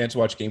get a chance to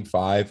watch Game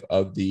 5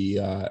 of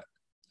the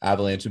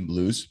Avalanche and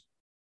Blues?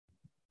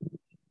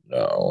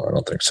 No, I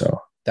don't think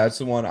so. That's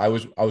the one I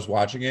was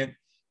watching it,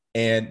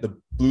 and the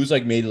Blues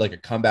like made like a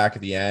comeback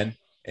at the end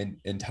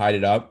and tied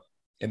it up,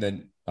 and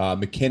then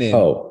McKinnon.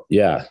 Oh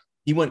yeah,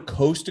 he went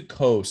coast to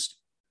coast,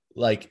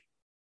 like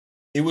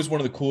it was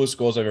one of the coolest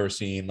goals I've ever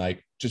seen.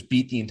 Like just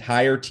beat the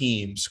entire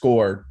team,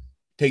 scored,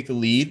 take the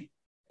lead,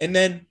 and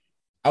then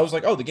I was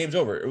like, oh, the game's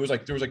over. It was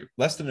like there was like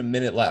less than a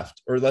minute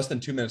left or less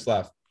than 2 minutes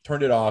left.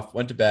 Turned it off,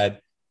 went to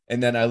bed,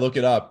 and then I look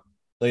it up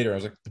later. I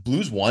was like, the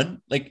Blues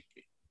won, like.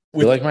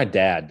 You're like my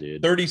dad,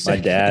 dude. 30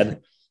 seconds.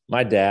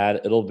 My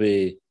dad, it'll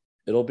be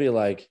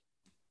like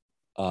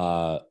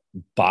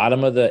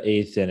bottom of the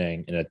 8th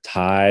inning in a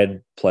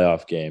tied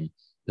playoff game.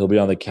 He'll be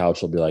on the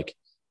couch. He'll be like,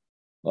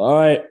 all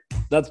right,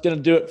 that's going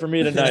to do it for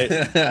me tonight.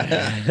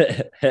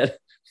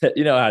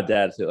 You know how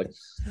dads do, like,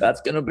 that's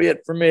going to be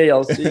it for me.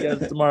 I'll see you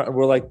guys tomorrow. And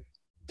we're like,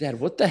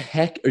 Dad, what the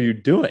heck are you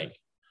doing?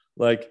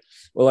 Like,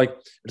 we're like,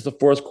 it's the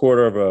 4th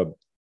quarter of a,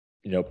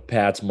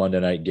 Pat's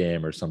Monday night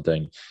game or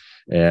something.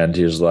 And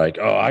he was like,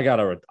 "Oh, I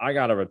gotta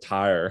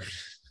retire."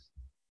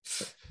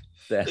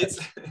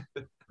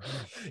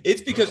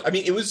 It's because, I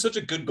mean, it was such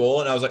a good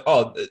goal, and I was like,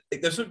 "Oh,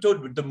 that's so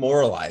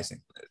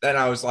demoralizing." Then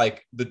I was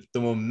like, "The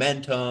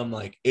momentum,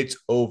 like it's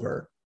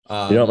over."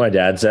 You know what my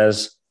dad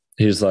says?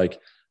 He's like,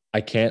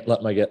 "I can't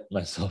let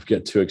myself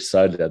get too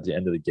excited at the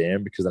end of the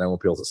game because then I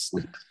won't be able to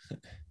sleep."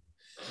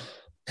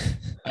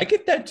 I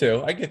get that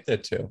too.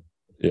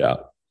 Yeah.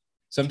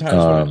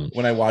 Sometimes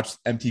when I watch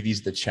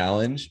MTV's The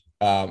Challenge,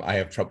 I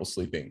have trouble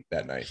sleeping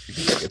that night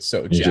because I get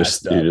so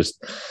jazzed up.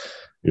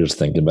 You're just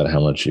thinking about how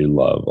much you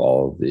love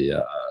all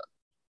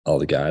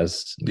the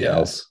guys and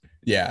gals.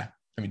 Yeah.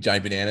 I mean, Johnny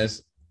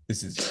Bananas.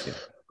 This is.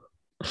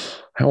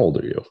 How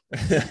old are you?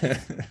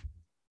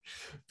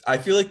 I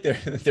feel like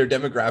their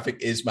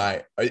demographic is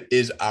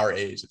our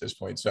age at this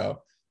point.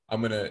 So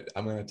I'm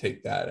gonna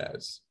take that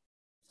as.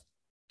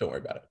 Don't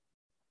worry about it.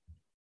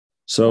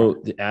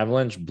 So the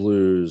Avalanche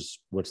Blues,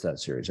 what's that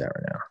series at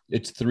right now?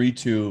 It's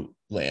 3-2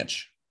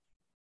 Lanch.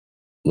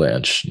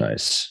 Lanch,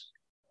 nice.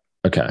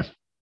 Okay.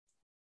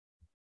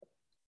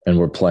 And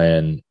we're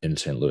playing in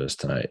St. Louis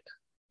tonight.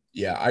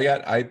 Yeah,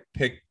 I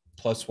picked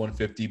plus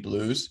 150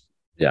 Blues.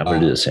 Yeah, I'm gonna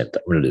do the same.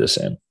 We're gonna do the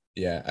same.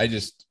 Yeah,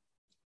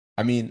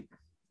 I mean,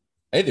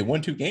 hey, they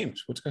won 2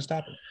 games. What's gonna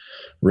stop them?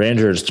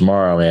 Rangers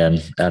tomorrow, man,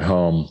 at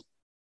home.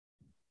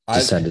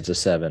 Descended to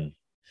 7.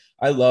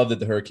 I love that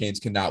the Hurricanes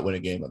cannot win a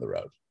game on the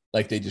road.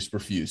 Like they just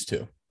refuse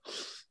to.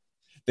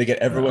 They get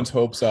everyone's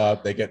hopes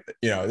up. They get,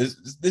 this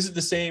is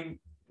the same.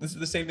 This is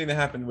the same thing that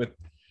happened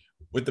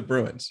with the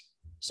Bruins.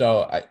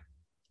 So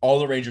all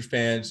the Rangers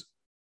fans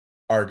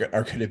are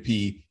going to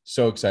be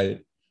so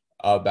excited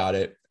about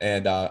it.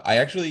 And I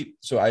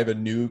have a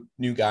new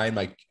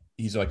guy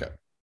he's like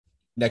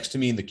next to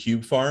me in the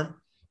Cube farm,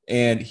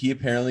 and he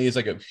apparently is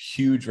like a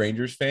huge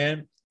Rangers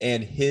fan,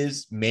 and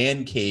his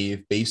man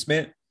cave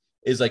basement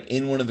is like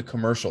in one of the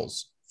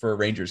commercials for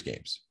Rangers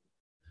games.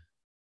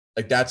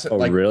 Like that's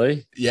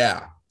really?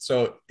 Yeah.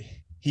 So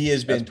he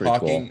has been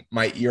talking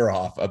my ear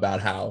off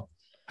about how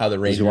the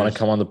Rangers. Does he want to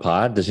come on the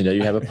pod? Does he know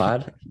you have a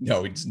pod?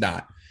 No, he's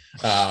not.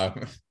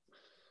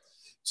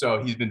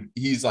 So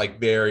he's like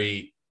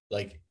very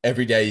like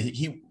every day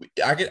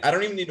I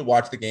don't even need to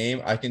watch the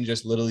game. I can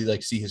just literally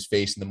like see his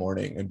face in the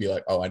morning and be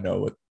like, oh, I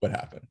know what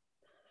happened.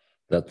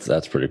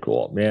 That's pretty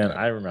cool, man.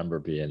 I remember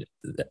being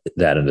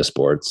that into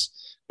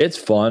sports. It's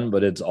fun,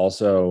 but it's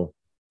also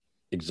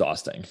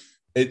exhausting.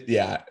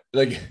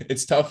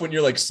 It's tough when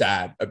you're like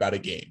sad about a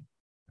game.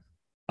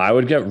 I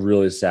would get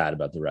really sad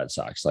about the Red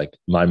Sox. Like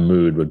my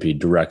mood would be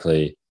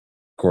directly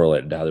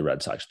correlated to how the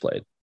Red Sox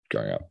played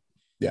growing up.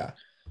 Yeah.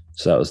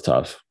 So that was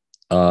tough.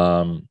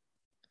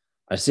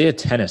 I see a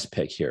tennis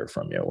pick here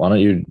from you. Why don't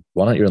you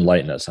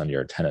enlighten us on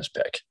your tennis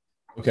pick?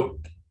 Okay.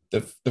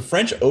 The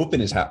French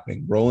Open is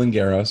happening. Roland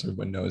Garros,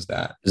 everyone knows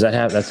that.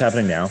 That's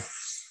happening now?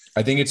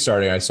 I think it's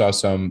starting. I saw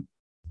some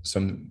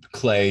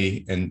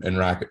clay and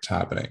rackets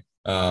happening.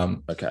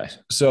 Okay.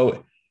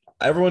 So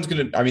everyone's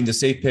the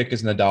safe pick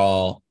is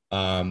Nadal.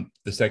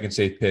 The second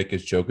safe pick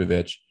is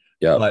Djokovic.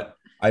 Yeah. But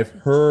I've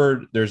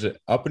heard there's an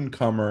up and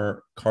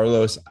comer,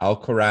 Carlos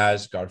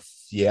Alcaraz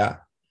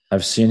Garcia.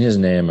 I've seen his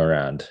name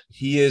around.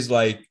 He is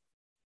a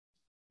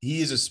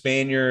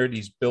Spaniard.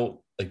 He's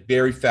built like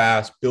very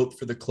fast, built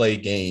for the clay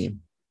game.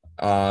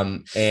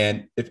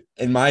 And if,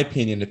 in my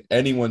opinion, if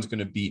anyone's going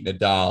to beat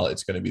Nadal,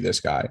 it's going to be this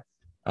guy.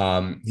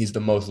 He's the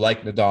most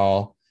like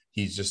Nadal.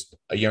 He's just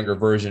a younger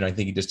version. I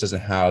think he just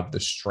doesn't have the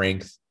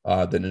strength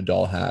that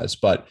Nadal has.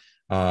 But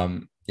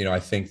I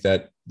think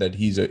that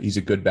he's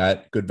a good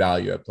bet, good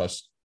value at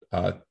plus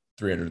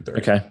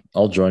 330. Okay,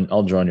 I'll join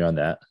you on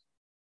that.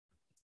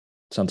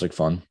 Sounds like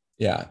fun.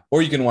 Yeah,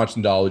 or you can watch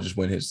Nadal just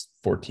win his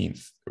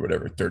 14th or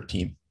whatever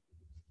 13th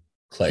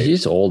clay.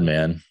 He's old,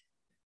 man.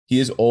 He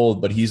is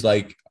old, but he's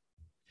kind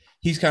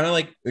of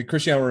like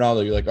Cristiano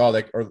Ronaldo. You're like, oh,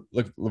 or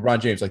like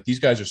LeBron James. Like these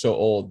guys are so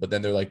old, but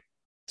then they're like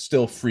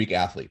still freak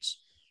athletes.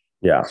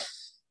 Yeah.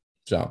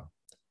 So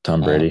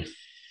Tom Brady.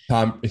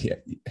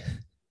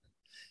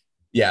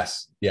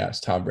 Yes,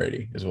 Tom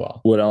Brady as well.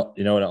 What else?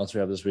 You know what else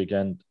we have this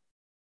weekend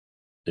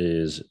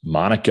is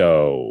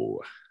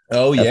Monaco.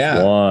 Oh yeah,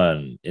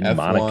 F1 in F1.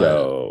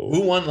 Monaco.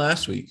 Who won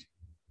last week?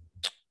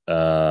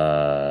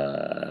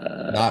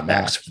 Not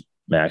Max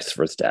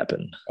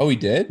Verstappen. Oh, he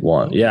did?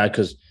 Won. Yeah,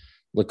 because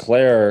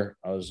Leclerc.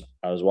 I was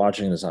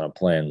watching this on a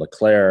plane.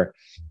 Leclerc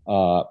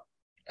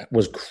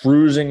was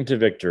cruising to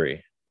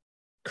victory,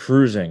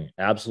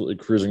 absolutely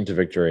cruising to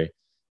victory,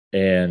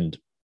 and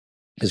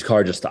his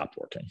car just stopped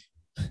working.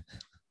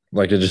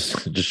 Like it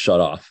just shut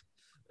off.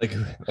 Like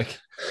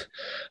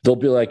they'll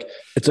be like,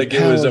 it's like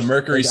it was a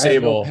Mercury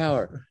Sable. I have no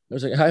power. I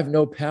was like, I have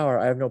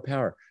no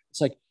power.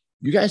 It's like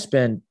you guys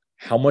spend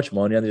how much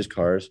money on these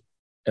cars,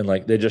 and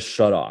like they just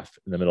shut off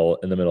in the middle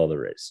of the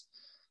race.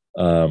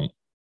 So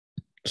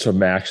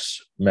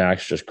Max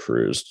just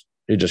cruised.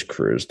 He just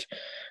cruised.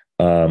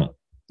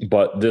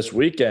 But this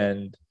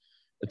weekend,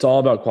 it's all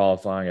about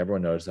qualifying.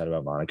 Everyone knows that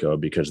about Monaco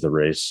because the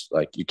race,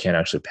 like you can't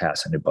actually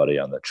pass anybody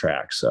on the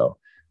track. So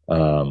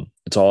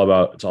it's all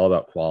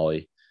about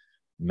quali.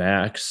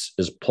 Max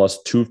is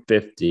plus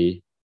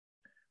 250.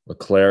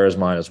 Leclerc is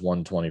minus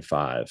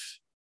 125.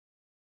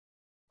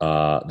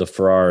 The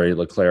Ferrari,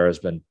 Leclerc has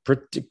been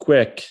pretty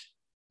quick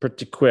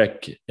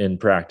in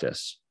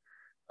practice.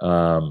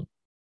 I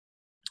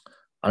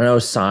don't know.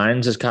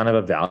 Sainz is kind of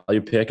a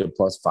value pick at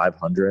plus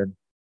 500.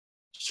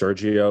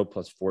 Sergio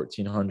plus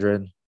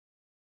 1,400.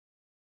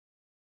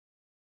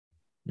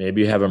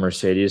 Maybe you have a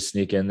Mercedes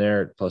sneak in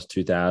there at plus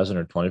 2,000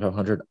 or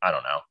 2,500. I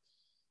don't know.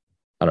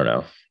 I don't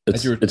know.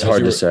 It's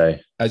hard to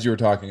say. As you were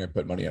talking, I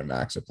put money on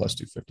Max at plus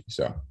 250.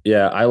 So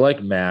yeah, I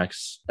like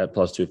Max at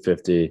plus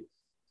 250,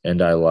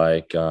 and I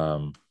like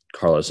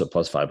Carlos at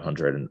plus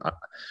 500. And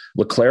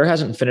Leclerc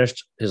hasn't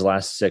finished his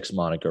last 6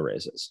 Monaco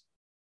races,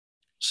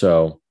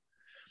 so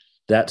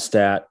that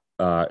stat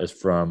is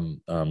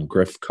from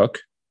Griff Cook.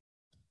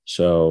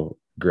 So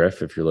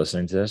Griff, if you're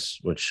listening to this,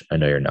 which I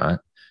know you're not,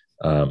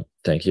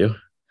 thank you.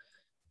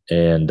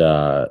 And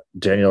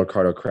Daniel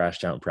Ricciardo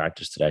crashed out in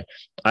practice today.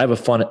 I have a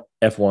fun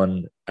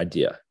F1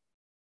 idea.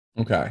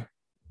 Okay.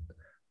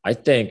 I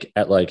think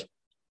at like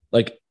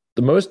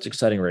the most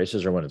exciting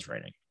races are when it's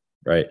raining,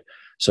 right?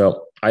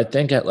 So I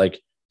think at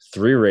like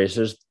 3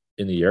 races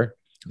in the year,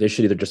 they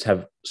should either just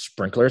have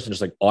sprinklers and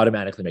just like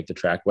automatically make the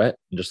track wet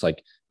and just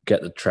like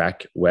get the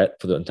track wet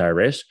for the entire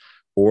race.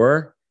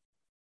 Or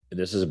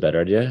this is a better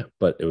idea,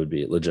 but it would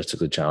be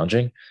logistically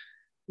challenging.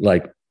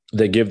 Like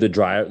they give the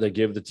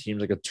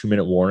teams like a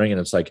 2-minute warning, and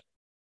it's like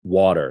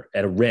water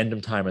at a random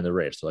time in the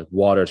race. So like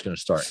water is going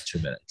to start in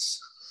 2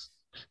 minutes.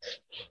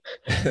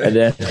 And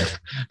then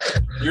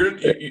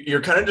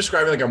you're kind of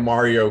describing like a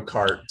Mario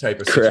Kart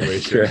type of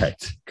situation.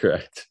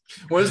 Correct.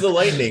 When does the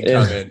lightning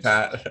come in,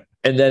 Pat?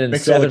 And then in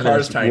 7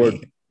 minutes,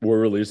 tiny. We're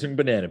releasing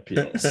banana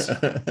peels.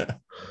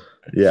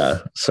 Yeah.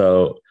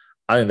 So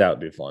I think that would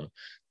be fun.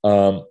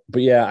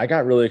 But yeah, I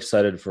got really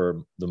excited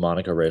for the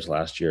Monaco race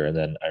last year, and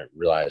then I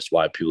realized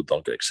why people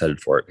don't get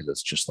excited for it, because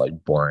it's just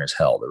like boring as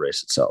hell, the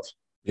race itself.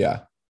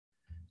 Yeah.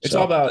 It's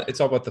all about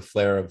the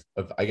flair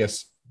of I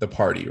guess the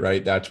party,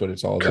 right? That's what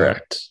it's all about.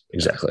 Correct.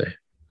 Exactly.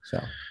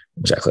 So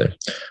exactly.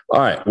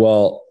 All right.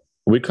 Well,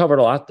 we covered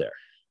a lot there.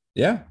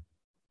 Yeah.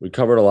 We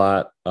covered a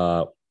lot.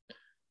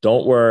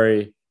 Don't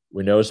worry.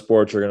 We know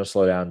sports are going to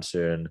slow down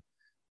soon.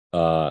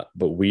 But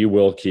we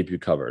will keep you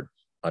covered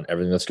on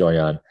everything that's going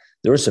on.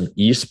 There were some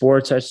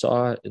esports I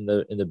saw in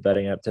the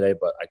betting app today,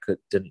 but I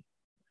didn't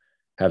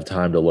have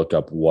time to look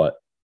up what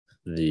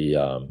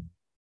the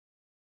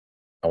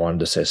I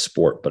wanted to say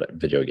sport, but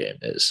video game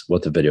is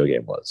what the video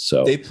game was.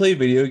 So they play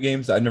video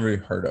games that I've never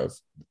even heard of.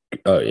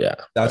 Oh yeah,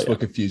 that's what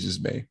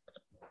confuses me.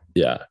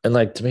 Yeah, and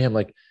like to me, I'm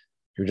like,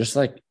 you're just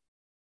like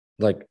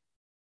I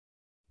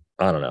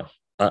don't know.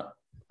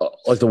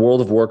 Like the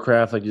World of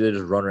Warcraft, like they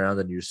just run around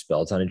and use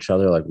spells on each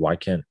other. Like, why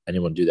can't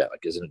anyone do that?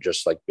 Like, isn't it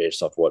just like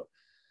based off what?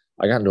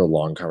 I got into a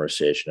long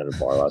conversation at a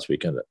bar last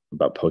weekend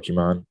about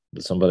Pokemon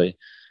with somebody,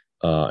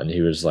 and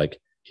he was like,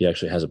 he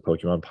actually has a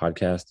Pokemon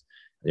podcast,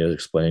 and he was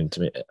explaining to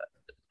me,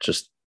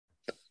 just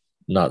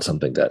not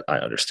something that I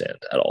understand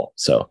at all.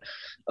 So,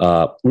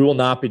 we will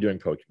not be doing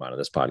Pokemon on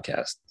this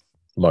podcast,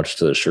 much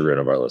to the chagrin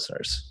of our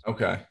listeners.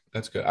 Okay,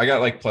 that's good. I got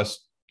like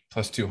plus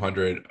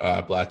 200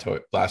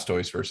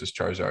 Blastoise versus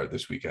Charizard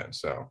this weekend.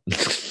 So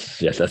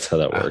yeah, that's how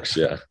that works.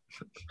 Yeah.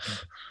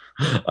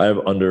 I have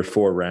under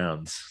 4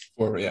 rounds.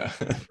 Yeah.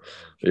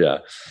 Yeah.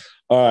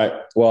 All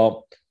right.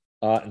 Well,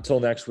 until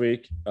next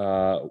week,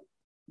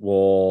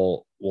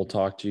 we'll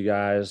talk to you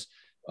guys.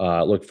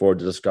 Look forward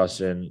to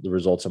discussing the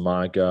results of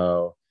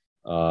Monaco,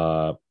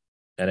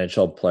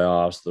 NHL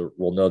playoffs.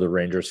 We'll know the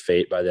Rangers'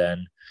 fate by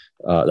then.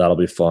 That'll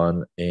be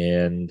fun.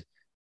 And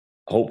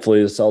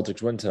hopefully the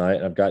Celtics win tonight.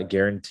 And I've got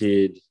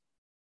guaranteed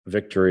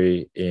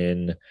victory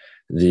in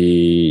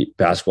the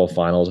basketball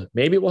finals.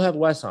 Maybe we'll have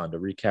Wes on to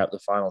recap the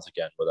finals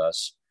again with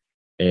us.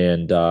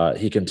 And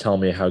he can tell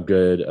me how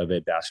good of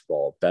a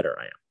basketball bettor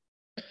I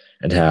am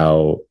and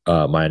how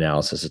my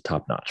analysis is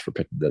top notch for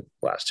picking the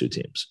last 2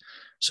 teams.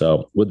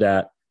 So with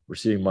that,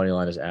 Receding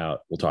Moneyline is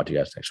out. We'll talk to you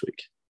guys next week.